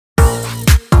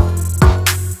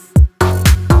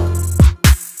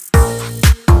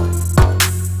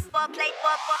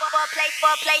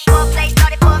Foreplay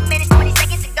started 4 minutes, 20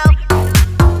 seconds ago.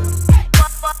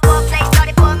 Foreplay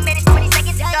started 4 minutes, 20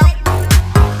 seconds ago.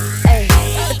 Hey,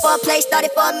 the foreplay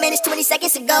started 4 minutes, 20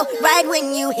 seconds ago. Right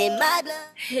when you hit my blood.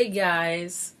 Hey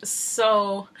guys,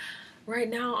 so right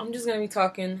now I'm just gonna be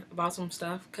talking about some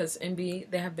stuff because NB,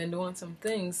 they have been doing some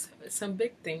things, some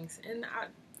big things, and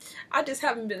I just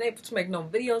haven't been able to make no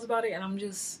videos about it, and I'm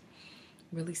just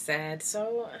really sad.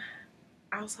 So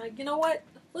I was like, you know what?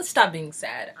 Let's stop being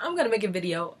sad. I'm gonna make a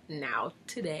video now,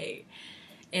 today,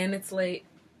 and it's late,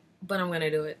 but I'm gonna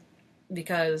do it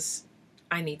because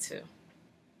I need to.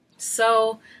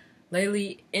 So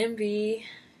lately, NB,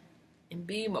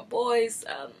 my boys,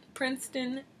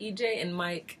 Princeton, EJ, and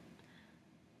Mike,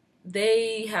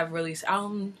 they have released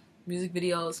album music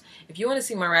videos. If you want to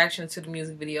see my reaction to the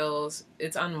music videos,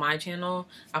 it's on my channel.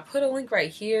 I put a link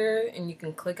right here and you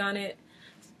can click on it.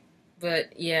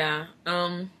 But yeah,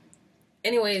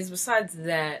 anyways, besides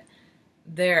that,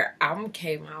 their album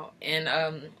came out, and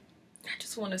I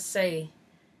just want to say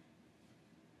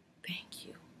thank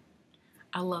you.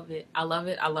 I love it. I love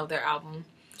it. I love their album.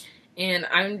 And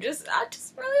I just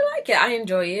really like it. I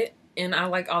enjoy it, and I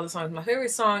like all the songs. My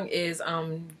favorite song is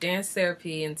Dance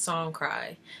Therapy and Song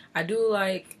Cry. I do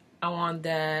like I Want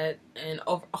That, and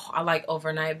I like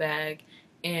Overnight Bag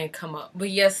and Come Up.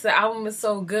 But yes, the album is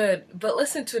so good. But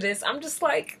listen to this. I'm just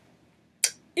like,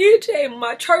 EJ,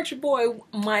 my church boy,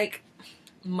 Mike,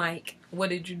 what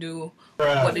did you do?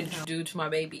 What did you do to my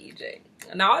baby, EJ?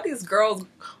 Now all these girls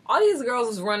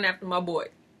was running after my boy.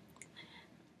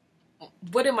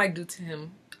 What did Mike do to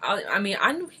him? I mean,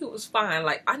 I knew he was fine.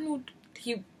 Like, I knew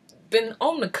he been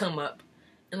on the come up.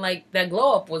 And, like, that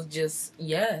glow up was just,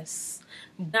 yes.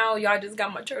 Now, y'all just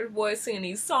got my church boys singing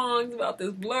these songs about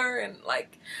this blur. And,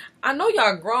 like, I know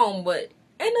y'all grown, but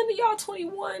ain't none of y'all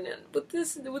 21 and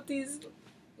with these,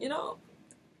 you know,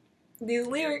 these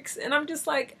lyrics. And I'm just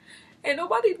like, ain't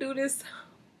nobody do this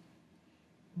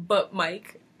but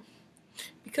Mike.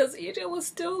 Because EJ was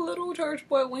still a little church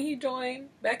boy when he joined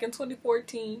back in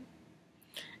 2014.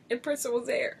 And Princeton was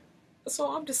there.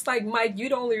 So I'm just like, Mike, you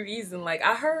the only reason. Like,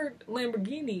 I heard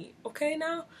Lamborghini, okay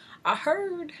now? I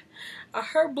heard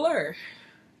Blur.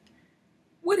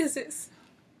 What is this?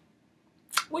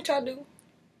 What y'all do?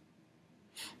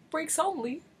 Breaks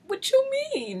only? What you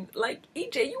mean? Like,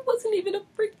 EJ, you wasn't even a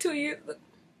freak 2 years.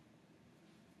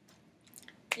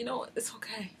 You know, it's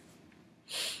okay.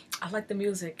 I like the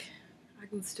music. I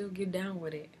can still get down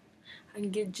with it. I can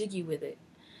get jiggy with it.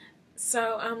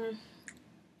 So,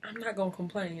 I'm not gonna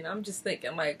complain. I'm just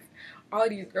thinking, like, all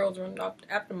these girls running off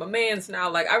after my mans now.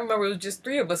 Like, I remember it was just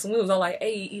 3 of us, and we was all like,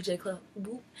 hey, EJ Club,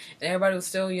 boop. And everybody was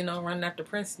still, you know, running after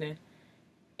Princeton.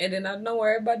 And then out of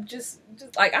nowhere, everybody just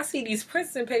like, I see these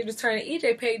Princeton pages turning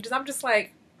EJ pages. I'm just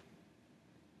like,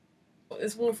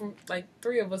 it's one from, like,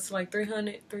 3 of us to, like,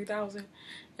 300, 3,000.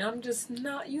 And I'm just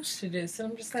not used to this.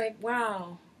 And I'm just like,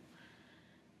 wow.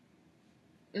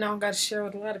 Now I've got to share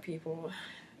with a lot of people.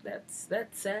 That's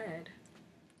sad.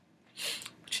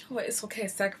 But you know what? It's okay.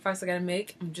 It's a sacrifice I gotta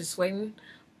make. I'm just waiting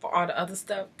for all the other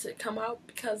stuff to come out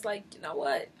because, like, you know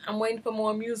what? I'm waiting for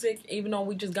more music, even though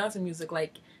we just got some music.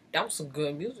 Like, that was some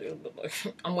good music. But, like,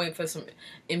 I'm waiting for some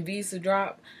MVs to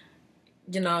drop.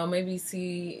 You know, maybe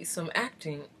see some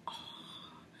acting.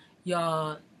 Oh,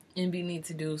 y'all, NB need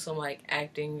to do some, like,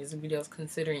 acting music videos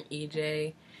considering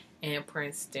EJ and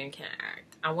Princeton can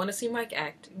act. I want to see Mike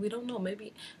act. We don't know.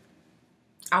 Maybe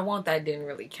I Want That didn't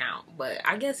really count, but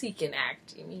I guess he can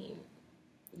act. I mean,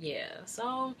 yeah.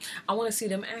 So I want to see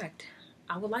them act.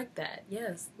 I would like that.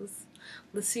 Yes,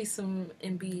 let's see some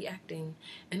NB acting.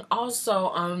 And also,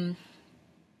 I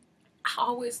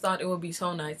always thought it would be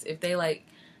so nice if they, like,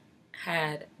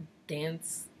 had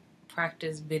dance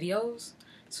practice videos,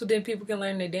 so then people can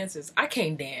learn their dances. I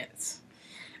can't dance.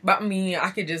 But I mean,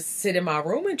 I could just sit in my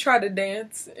room and try to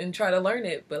dance and try to learn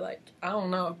it. But, like, I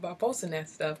don't know about posting that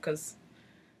stuff because,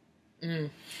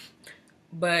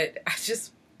 but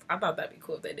I thought that'd be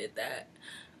cool if they did that.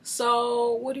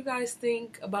 So, what do you guys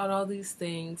think about all these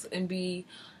things and be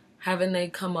having they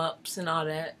come ups and all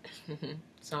that?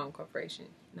 Song Corporation,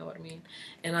 you know what I mean?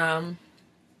 And,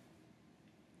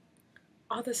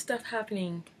 all this stuff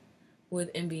happening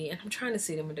with NB, and I'm trying to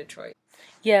see them in Detroit.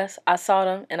 Yes, I saw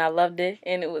them and I loved it,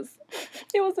 and it was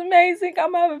amazing.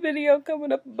 I'm gonna have a video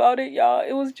coming up about it, y'all.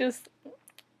 It was just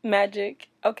magic.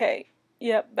 Okay,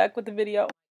 yep, back with the video.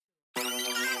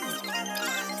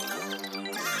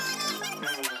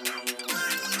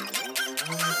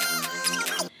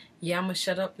 Yeah, I'm gonna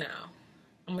shut up now.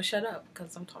 I'm gonna shut up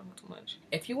because I'm talking too much.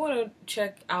 If you want to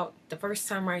check out the first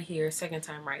time right here, second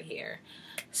time right here,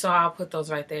 so I'll put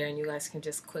those right there, and you guys can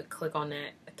just click on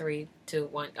that. 3, 2,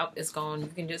 1. Oh, it's gone. You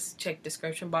can just check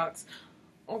description box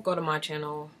or go to my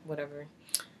channel, whatever.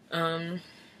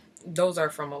 Those are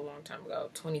from a long time ago,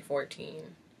 2014.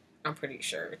 I'm pretty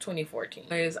sure 2014.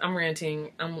 Anyways, I'm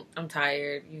ranting. I'm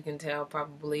tired. You can tell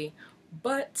probably,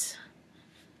 but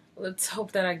let's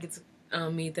hope that I get to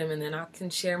meet them, and then I can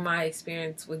share my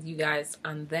experience with you guys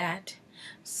on that.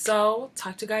 So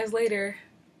talk to you guys later.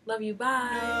 Love you. Bye.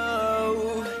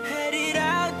 Headed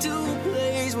out to a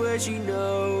place where she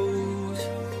knows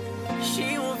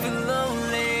she won't feel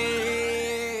lonely.